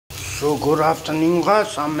So good afternoon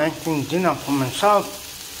guys, I'm making dinner for myself.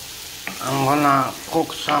 I'm gonna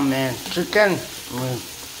cook some chicken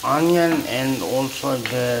with onion and also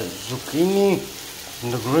the zucchini,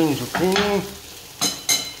 the green zucchini.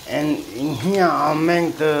 And in here I'll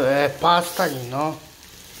make the pasta,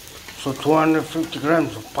 So 250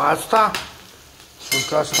 grams of pasta. So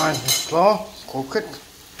just nice and slow, cook it.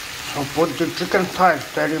 So put the chicken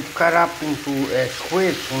thighs that you've cut up into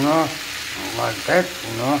squares, like that,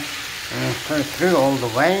 and stir through all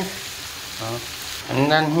the way.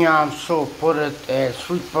 And then here I also put it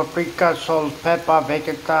sweet paprika, salt, pepper,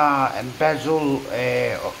 vegeta, and basil,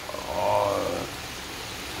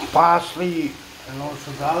 parsley, and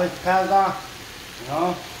also garlic powder,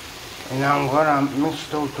 And now I'm gonna mix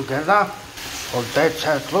it all together. So that's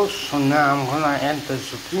how it looks. So now I'm gonna add the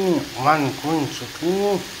zucchini, one green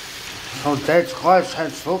zucchini. So that's guys how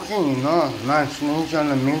it's looking, nice and easy on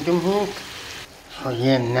the medium heat. So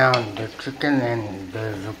yeah, now the chicken and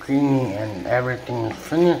the zucchini and everything is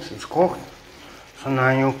finished, it's cooked. So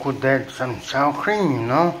now you could add some sour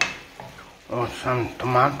cream, or some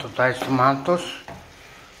diced tomatoes.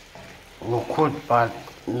 You could, but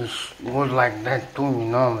it's good like that too,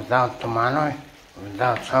 without tomato,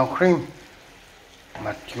 without sour cream.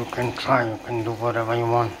 But you can try, you can do whatever you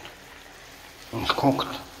want. It's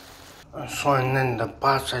cooked. So and then the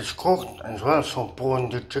pasta is cooked as well, so pour in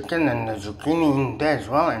the chicken and the zucchini in there as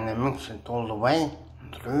well, and then mix it all the way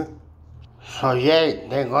through. So yeah,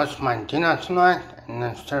 there goes my dinner tonight, and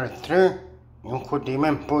then stir it through. You could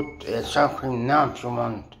even put sour cream now if you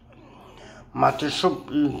want, but the soup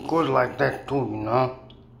is good like that too,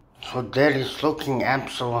 So that is looking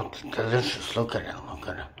absolutely delicious. Look at it, look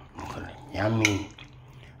at it, look at it, yummy.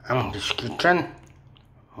 I'm this kitchen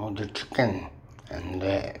with the chicken and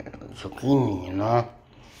the zucchini,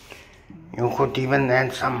 You could even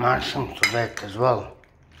add some mushrooms to that as well.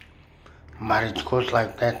 But it goes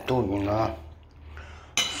like that too,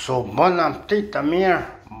 So bon appetit, Amir.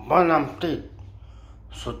 Bon appetit.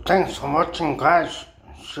 So thanks for watching guys.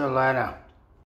 See you later.